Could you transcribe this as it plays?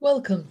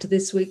Welcome to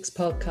this week's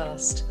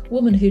podcast,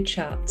 Woman Who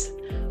Chat,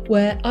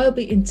 where I'll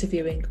be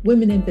interviewing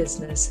women in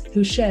business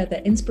who share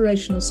their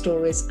inspirational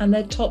stories and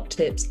their top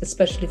tips,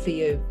 especially for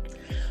you.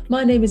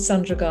 My name is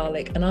Sandra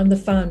Garlick and I'm the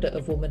founder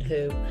of Woman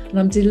Who, and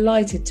I'm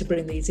delighted to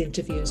bring these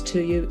interviews to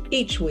you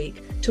each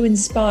week to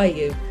inspire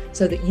you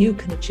so that you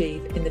can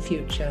achieve in the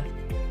future.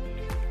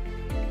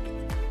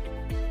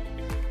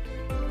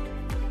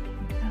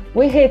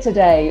 We're here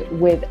today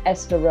with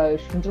Esther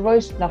Roche from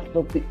Roche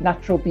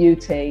Natural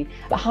Beauty.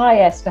 Hi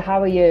Esther,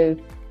 how are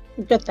you?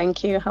 Good,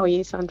 thank you. How are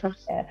you, Sandra?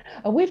 Yeah.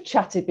 And we've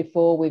chatted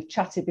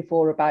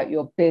before about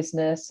your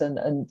business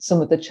and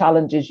some of the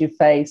challenges you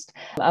faced.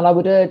 And I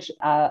would urge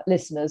our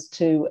listeners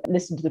to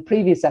listen to the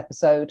previous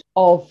episode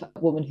of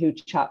Woman Who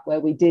Chat, where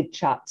we did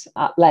chat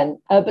at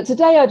length. But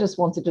today I just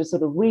wanted to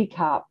sort of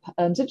recap.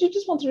 So do you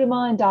just want to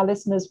remind our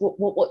listeners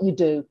what you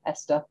do,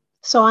 Esther?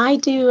 So I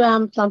do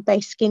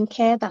plant-based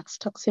skincare that's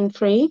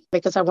toxin-free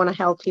because I want to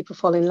help people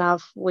fall in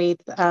love with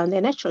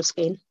their natural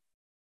skin.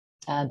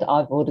 And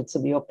I've ordered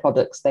some of your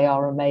products. They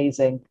are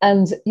amazing.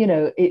 And, you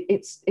know,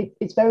 it's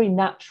very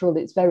natural.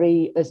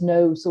 There's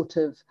no sort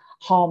of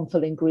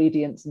harmful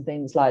ingredients and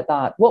things like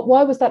that.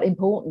 Why was that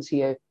important to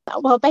you?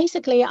 Well,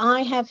 basically,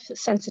 I have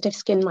sensitive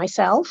skin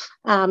myself.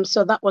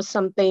 So that was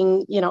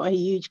something, a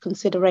huge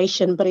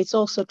consideration, but it's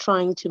also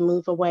trying to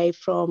move away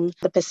from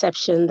the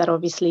perception that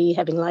obviously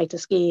having lighter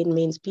skin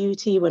means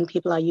beauty when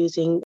people are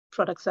using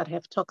products that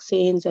have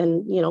toxins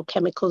and,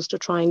 chemicals to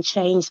try and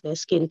change their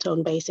skin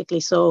tone,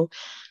 basically. So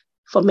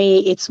for me,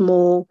 it's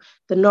more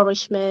the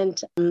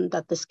nourishment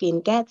that the skin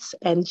gets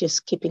and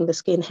just keeping the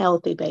skin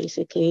healthy,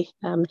 basically,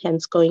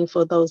 hence going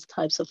for those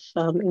types of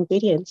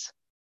ingredients.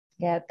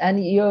 Yeah,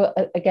 and you're,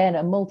 again,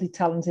 a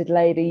multi-talented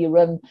lady. You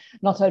run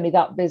not only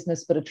that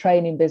business, but a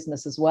training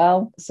business as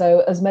well. So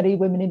as many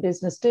women in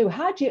business do,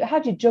 how do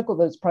you juggle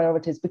those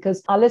priorities?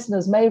 Because our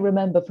listeners may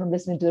remember from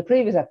listening to the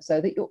previous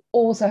episode that you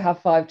also have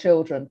 5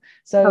 children.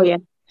 So oh, yeah.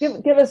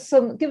 Give us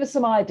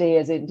some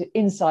ideas,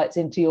 insights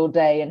into your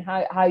day and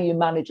how you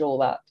manage all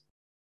that.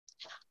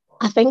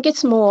 I think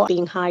it's more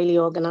being highly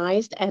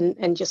organized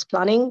and just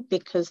planning,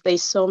 because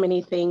there's so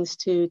many things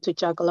to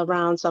juggle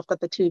around. So I've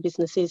got the 2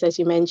 businesses, as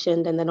you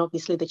mentioned, and then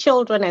obviously the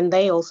children, and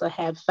they also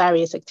have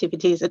various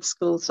activities at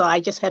school. So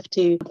I just have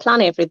to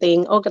plan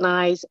everything,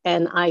 organize,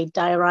 and I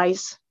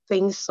diarize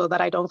things so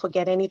that I don't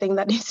forget anything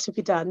that needs to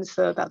be done.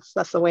 So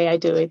that's the way I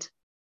do it.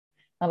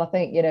 And I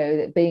think,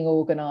 being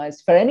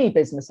organised for any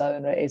business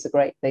owner is a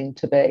great thing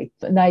to be.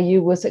 But now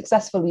you were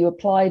successful. You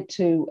applied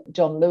to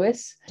John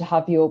Lewis to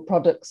have your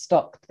product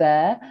stocked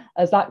there.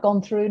 Has that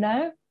gone through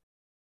now?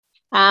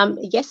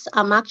 Yes,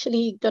 I'm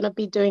actually going to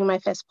be doing my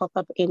first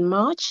pop-up in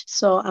March.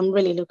 So I'm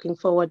really looking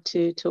forward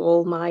to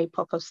all my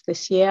pop-ups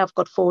this year. I've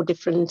got 4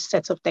 different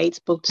sets of dates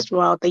booked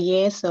throughout the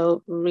year.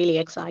 So really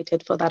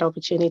excited for that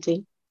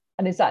opportunity.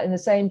 And is that in the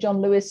same John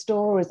Lewis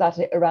store, or is that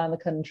around the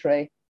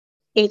country?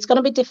 It's going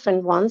to be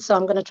different ones. So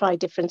I'm going to try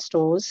different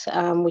stores,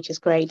 which is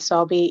great. So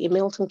I'll be in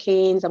Milton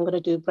Keynes. I'm going to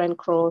do Brent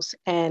Cross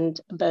and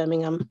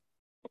Birmingham.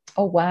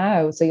 Oh,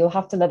 wow. So you'll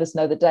have to let us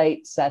know the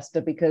dates, Esther,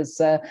 because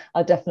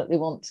I definitely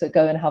want to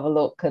go and have a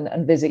look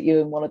and visit you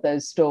in one of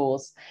those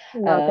stores.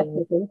 No,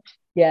 definitely.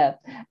 Yeah,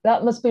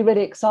 that must be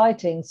really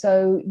exciting.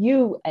 So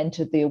you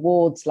entered the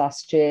awards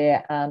last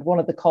year, and one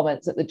of the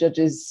comments that the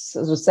judges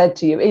sort of said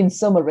to you in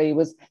summary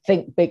was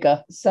think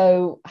bigger.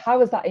 So how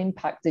has that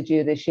impacted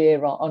you this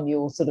year on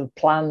your sort of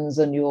plans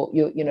and your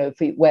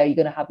for where you're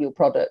going to have your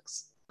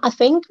products? I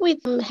think with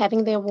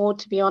having the award,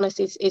 to be honest,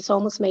 it's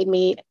almost made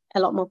me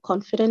a lot more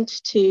confident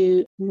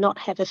to not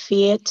have a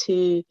fear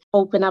to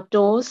open up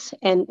doors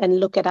and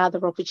look at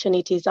other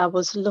opportunities. I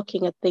was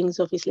looking at things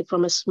obviously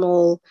from a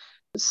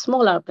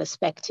smaller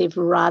perspective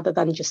rather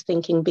than just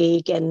thinking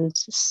big and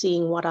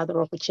seeing what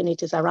other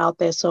opportunities are out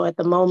there. So at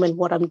the moment,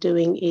 what I'm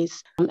doing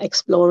is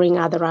exploring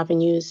other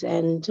avenues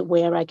and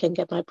where I can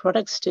get my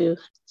products to.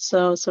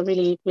 So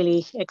really,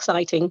 really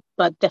exciting,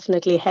 but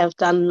definitely have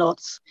done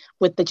lots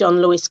with the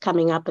John Lewis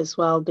coming up as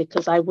well,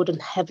 because I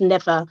wouldn't have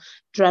never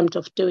dreamt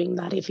of doing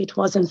that if it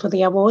wasn't for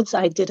the awards.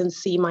 I didn't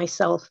see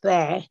myself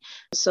there.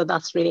 So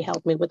that's really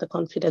helped me with the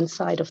confidence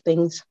side of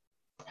things.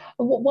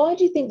 Why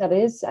do you think that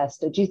is,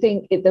 Esther? Do you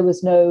think there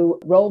was no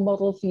role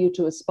model for you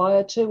to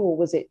aspire to, or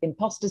was it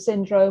imposter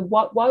syndrome?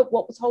 What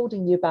was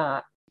holding you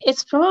back?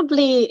 It's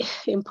probably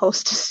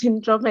imposter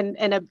syndrome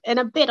and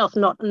a bit of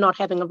not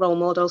having a role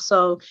model.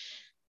 So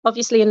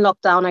obviously in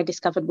lockdown, I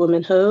discovered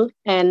Woman Who,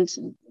 and,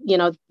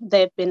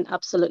 they've been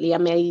absolutely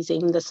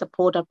amazing, the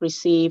support I've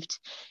received.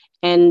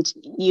 And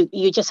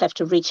you just have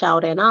to reach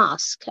out and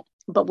ask.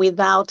 But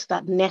without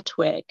that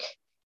network,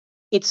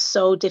 it's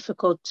so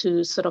difficult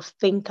to sort of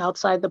think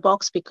outside the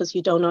box, because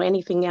you don't know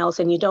anything else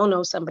and you don't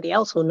know somebody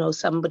else who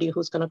knows somebody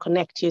who's going to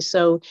connect you.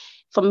 So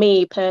for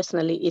me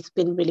personally, it's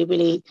been really,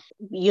 really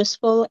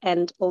useful,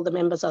 and all the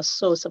members are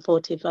so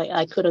supportive.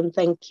 I couldn't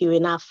thank you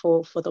enough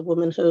for the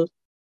Woman Who.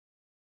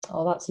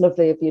 Oh, that's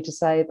lovely of you to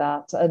say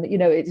that. And you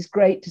know, it's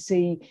great to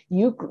see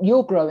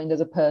you're growing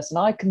as a person.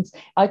 I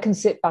can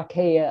sit back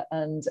here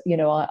and you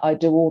know I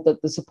do all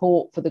the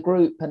support for the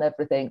group and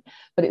everything,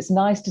 but it's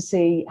nice to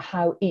see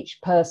how each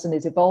person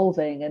is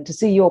evolving and to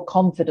see your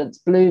confidence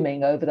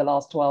blooming over the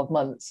last 12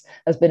 months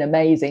has been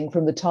amazing.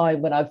 From the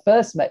time when I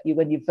first met you,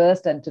 when you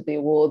first entered the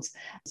awards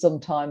some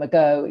time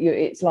ago,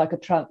 it's like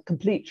a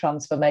complete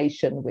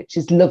transformation, which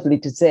is lovely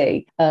to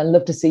see, and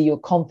love to see your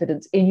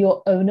confidence in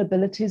your own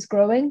abilities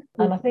growing.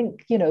 And I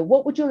think, you know,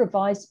 what would your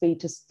advice be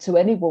to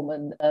any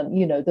woman,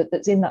 you know,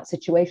 that's in that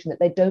situation, that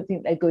they don't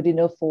think they're good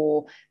enough,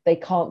 or they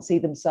can't see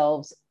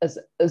themselves as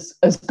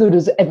good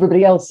as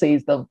everybody else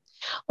sees them?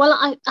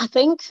 Well, I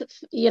think,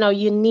 you know,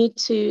 you need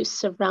to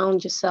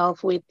surround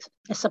yourself with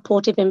a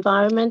supportive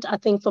environment. I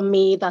think for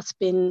me, that's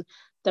been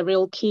the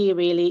real key,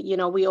 really. You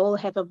know, we all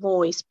have a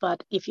voice,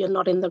 but if you're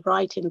not in the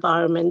right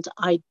environment,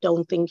 I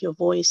don't think your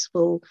voice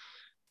will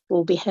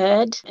be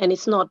heard. And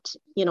it's not,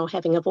 you know,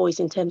 having a voice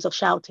in terms of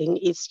shouting.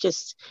 It's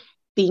just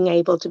being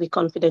able to be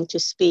confident to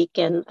speak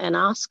and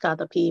ask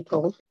other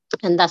people.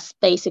 And that's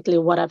basically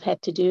what I've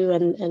had to do,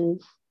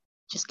 and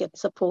just get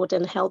support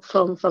and help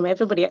from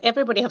everybody.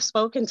 Everybody I've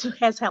spoken to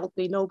has helped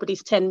me.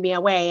 Nobody's turned me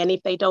away. And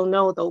if they don't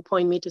know, they'll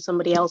point me to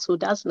somebody else who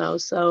does know.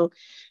 So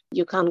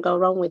you can't go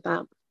wrong with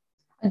that.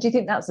 And do you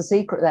think that's the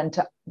secret then,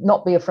 to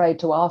not be afraid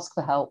to ask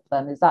for help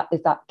then? Is that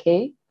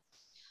key?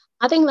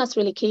 I think that's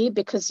really key,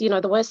 because, you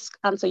know, the worst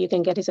answer you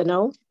can get is a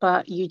no,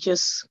 but you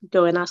just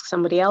go and ask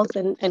somebody else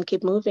and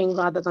keep moving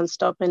rather than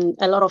stop. And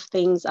a lot of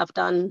things I've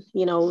done,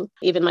 you know,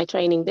 even my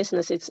training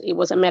business, it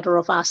was a matter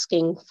of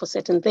asking for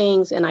certain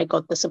things and I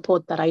got the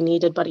support that I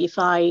needed. But if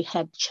I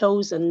had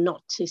chosen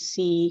not to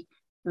see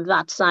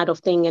that side of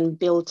thing and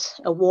built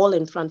a wall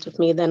in front of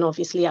me, then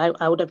obviously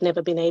I would have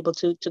never been able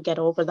to get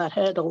over that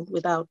hurdle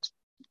without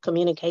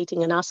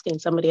communicating and asking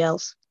somebody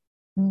else.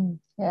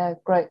 Yeah,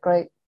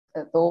 great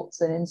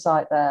thoughts and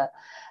insight there.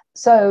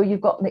 So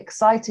you've got an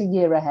exciting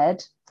year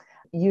ahead.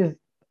 You've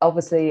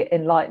obviously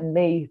enlightened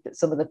me that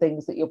some of the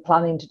things that you're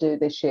planning to do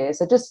this year.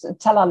 So just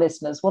tell our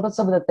listeners, what are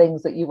some of the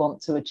things that you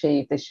want to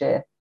achieve this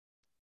year?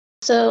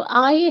 So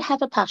I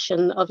have a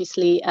passion,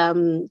 obviously,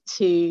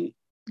 to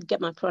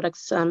get my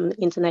products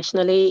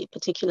internationally,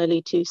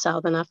 particularly to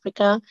Southern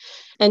Africa,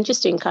 and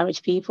just to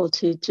encourage people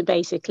to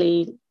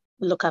basically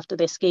look after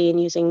their skin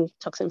using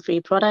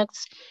toxin-free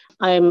products.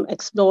 I'm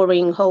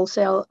exploring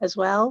wholesale as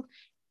well.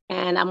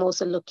 And I'm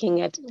also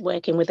looking at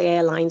working with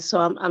airlines. So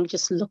I'm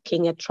just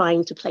looking at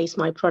trying to place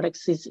my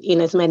products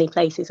in as many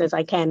places as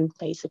I can,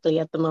 basically,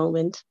 at the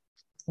moment.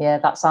 Yeah,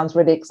 that sounds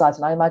really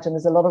exciting. I imagine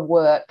there's a lot of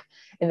work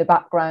in the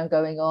background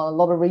going on, a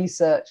lot of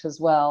research as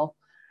well.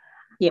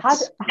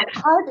 Yes.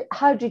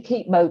 How do you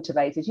keep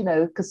motivated? You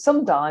know, because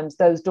sometimes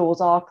those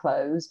doors are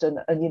closed and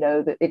you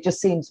know, that it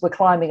just seems we're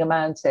climbing a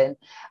mountain.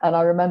 And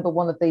I remember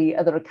one of the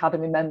other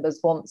Academy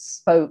members once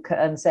spoke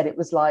and said it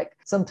was like,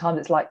 sometimes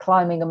it's like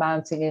climbing a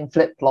mountain in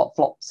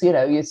flip-flops. You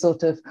know, you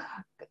sort of,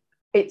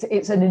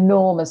 it's an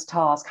enormous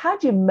task. How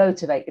do you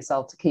motivate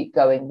yourself to keep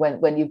going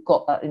when you've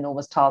got that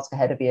enormous task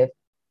ahead of you?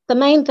 The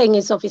main thing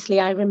is,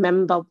 obviously, I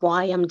remember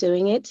why I'm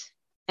doing it.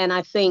 And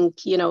I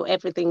think, you know,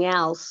 everything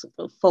else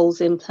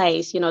falls in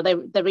place. You know,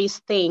 there is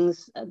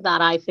things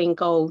that I think,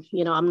 oh,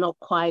 you know, I'm not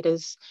quite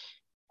as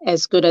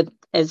good at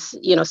as,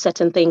 you know,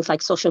 certain things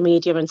like social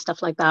media and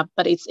stuff like that.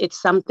 But it's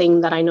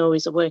something that I know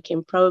is a work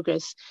in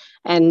progress.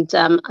 And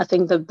I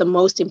think the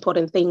most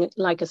important thing,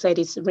 like I said,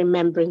 is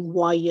remembering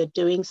why you're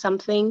doing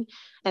something.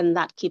 And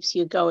that keeps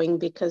you going,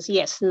 because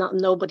yes,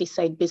 nobody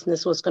said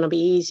business was going to be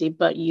easy,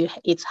 but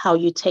it's how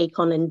you take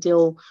on and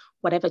deal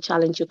whatever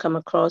challenge you come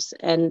across.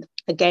 And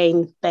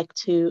again, back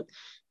to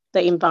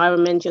the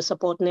environment, your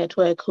support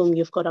network, whom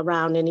you've got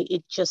around, and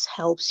it just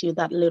helps you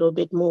that little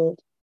bit more.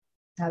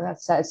 Now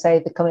that's say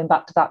that coming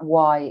back to that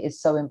why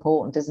is so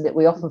important, isn't it?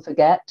 We often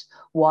forget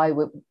why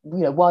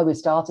why we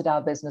started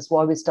our business,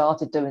 why we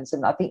started doing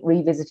something. I think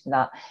revisiting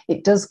that,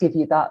 it does give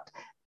you that.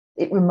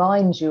 It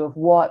reminds you of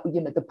what,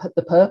 you know,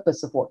 the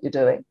purpose of what you're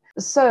doing.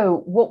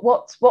 So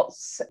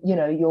what's you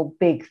know, your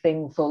big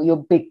thing, for your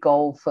big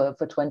goal for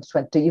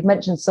 2020? You've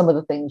mentioned some of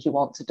the things you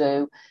want to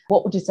do.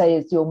 What would you say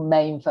is your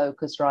main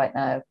focus right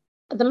now?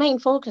 The main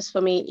focus for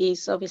me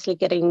is obviously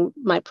getting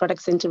my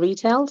products into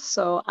retail.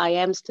 So I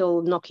am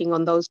still knocking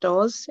on those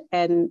doors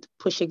and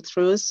pushing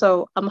through.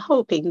 So I'm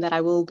hoping that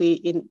I will be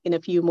in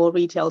a few more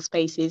retail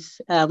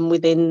spaces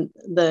within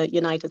the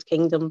United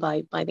Kingdom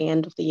by the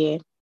end of the year.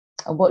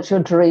 And what's your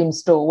dream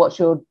store? What's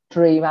your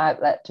dream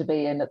outlet to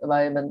be in at the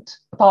moment?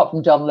 Apart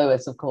from John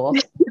Lewis, of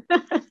course.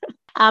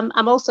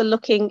 I'm also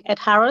looking at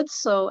Harrods.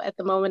 So at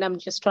the moment, I'm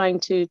just trying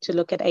to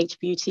look at H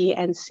Beauty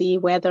and see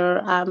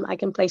whether I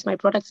can place my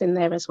products in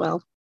there as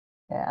well.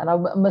 Yeah, and I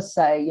must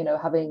say, you know,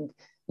 having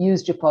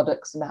used your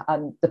products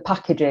and the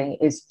packaging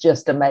is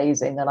just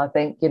amazing. And I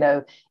think, you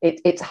know,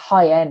 it's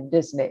high end,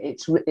 isn't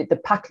it?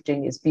 The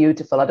packaging is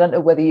beautiful. I don't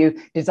know whether you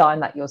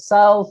designed that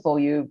yourself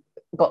or you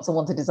got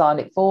someone to design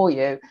it for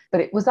you,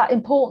 but was that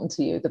important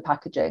to you, the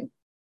packaging?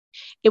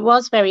 It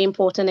was very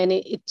important, and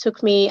it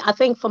took me, I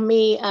think for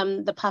me,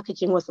 the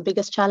packaging was the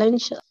biggest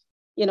challenge.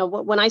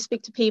 when I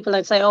speak to people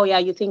and say, oh yeah,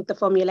 you think the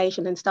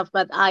formulation and stuff,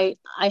 but I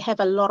have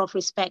a lot of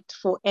respect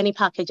for any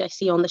package I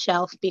see on the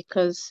shelf,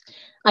 because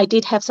I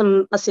did have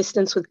some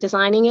assistance with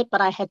designing it,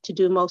 but I had to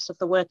do most of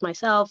the work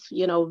myself.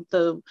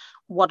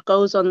 What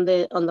goes on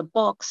the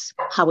box,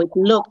 how it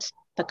looked,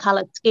 the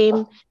color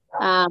scheme.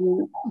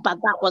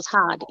 But that was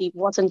hard. It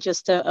wasn't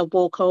just a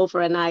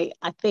walkover. And I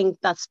think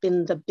that's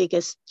been the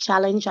biggest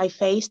challenge I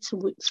faced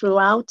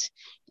throughout,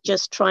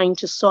 just trying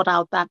to sort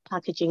out that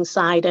packaging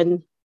side.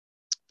 And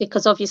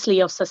because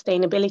obviously of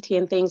sustainability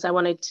and things, I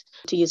wanted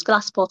to use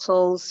glass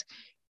bottles.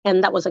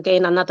 And that was,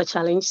 again, another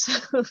challenge.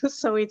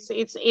 So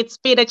it's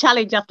been a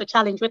challenge after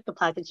challenge with the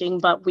packaging,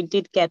 but we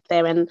did get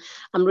there. And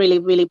I'm really,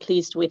 really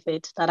pleased with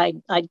it, that I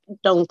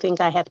don't think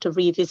I have to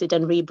revisit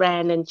and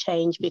rebrand and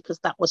change, because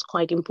that was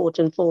quite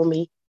important for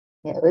me.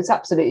 Yeah, it's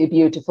absolutely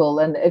beautiful.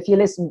 And if you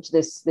listen to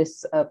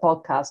this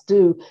podcast,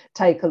 do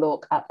take a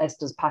look at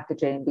Esther's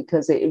packaging,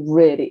 because it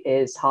really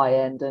is high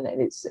end, and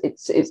it's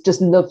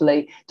just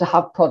lovely to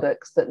have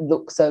products that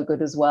look so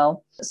good as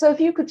well. So if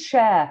you could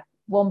share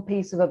one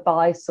piece of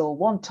advice or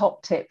one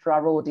top tip for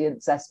our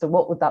audience, Esther,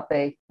 what would that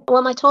be?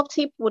 Well, my top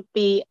tip would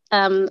be,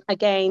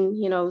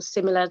 again,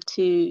 similar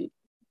to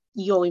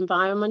your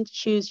environment.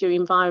 Choose your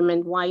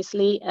environment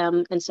wisely,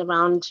 and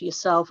surround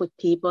yourself with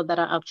people that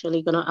are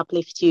actually going to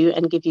uplift you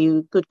and give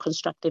you good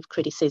constructive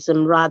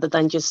criticism, rather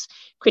than just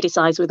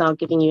criticize without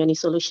giving you any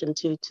solution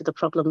to the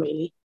problem,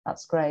 really.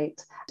 That's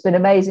great. It's been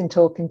amazing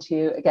talking to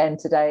you again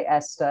today,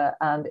 Esther.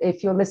 And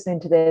if you're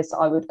listening to this,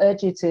 I would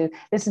urge you to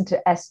listen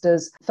to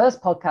Esther's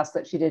first podcast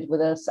that she did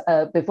with us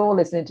before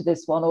listening to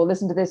this one, or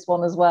listen to this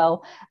one as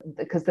well,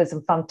 because there's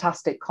some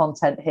fantastic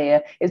content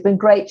here. It's been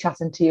great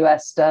chatting to you,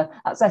 Esther.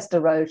 That's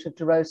Esther Roche of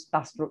DeRoche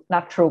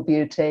Natural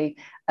Beauty.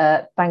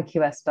 Thank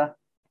you, Esther.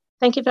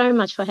 Thank you very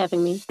much for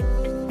having me.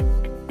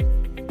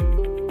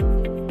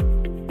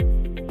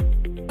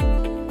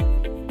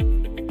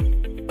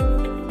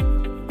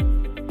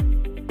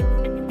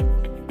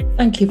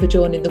 Thank you for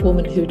joining the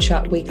Woman Who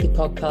Chat weekly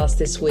podcast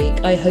this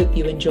week. I hope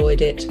you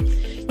enjoyed it.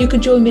 You can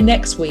join me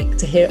next week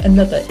to hear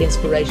another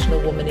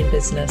inspirational woman in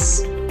business.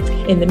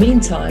 In the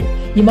meantime,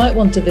 you might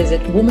want to visit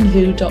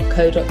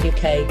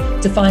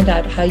womanwho.co.uk to find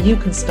out how you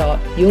can start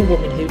your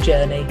Woman Who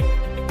journey.